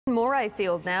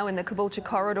Morayfield now in the Caboolture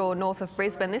corridor north of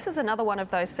Brisbane. This is another one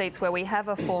of those seats where we have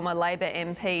a former Labor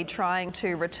MP trying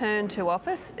to return to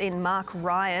office in Mark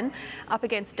Ryan up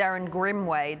against Darren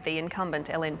Grimwade, the incumbent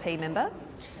LNP member.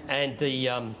 And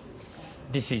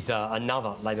this is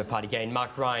another Labor Party gain.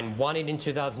 Mark Ryan won it in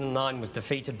 2009, was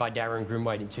defeated by Darren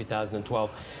Grimwade in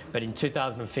 2012. But in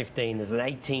 2015, there's an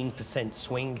 18%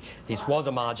 swing. This was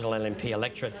a marginal LNP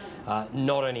electorate.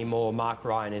 Not anymore. Mark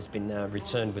Ryan has been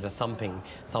returned with a thumping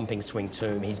swing to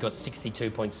him. He's got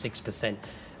 62.6%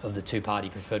 of the two-party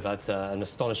preferred votes. An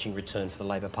astonishing return for the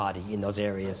Labor Party in those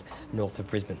areas north of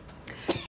Brisbane.